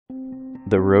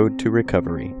The road to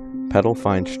recovery. Petal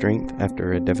finds strength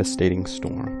after a devastating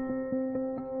storm.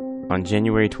 On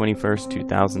January 21,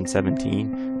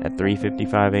 2017, at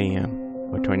 3:55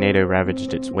 a.m., a tornado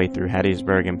ravaged its way through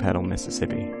Hattiesburg and Petal,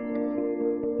 Mississippi.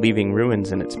 Leaving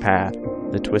ruins in its path,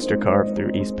 the twister carved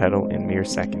through East Petal in mere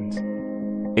seconds.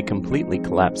 It completely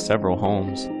collapsed several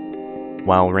homes,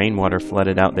 while rainwater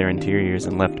flooded out their interiors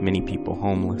and left many people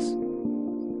homeless.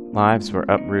 Lives were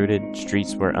uprooted,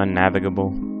 streets were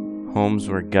unnavigable, homes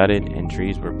were gutted, and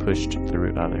trees were pushed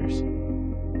through others.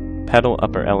 Petal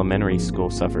Upper Elementary School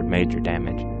suffered major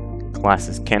damage.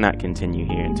 Classes cannot continue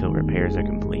here until repairs are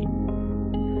complete.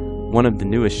 One of the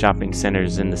newest shopping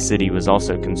centers in the city was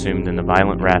also consumed in the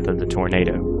violent wrath of the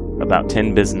tornado. About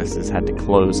 10 businesses had to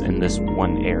close in this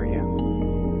one area.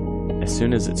 As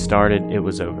soon as it started, it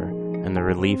was over, and the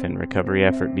relief and recovery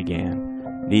effort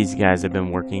began. These guys have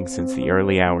been working since the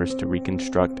early hours to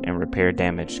reconstruct and repair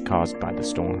damage caused by the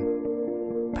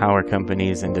storm. Power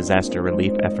companies and disaster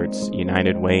relief efforts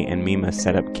United Way and MEMA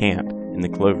set up camp in the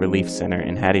Clove Relief Center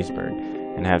in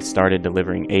Hattiesburg and have started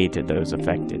delivering aid to those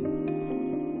affected.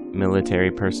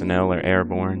 Military personnel are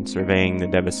airborne, surveying the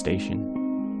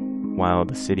devastation, while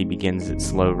the city begins its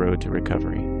slow road to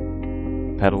recovery.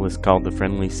 Petal is called the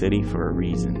Friendly City for a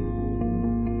reason.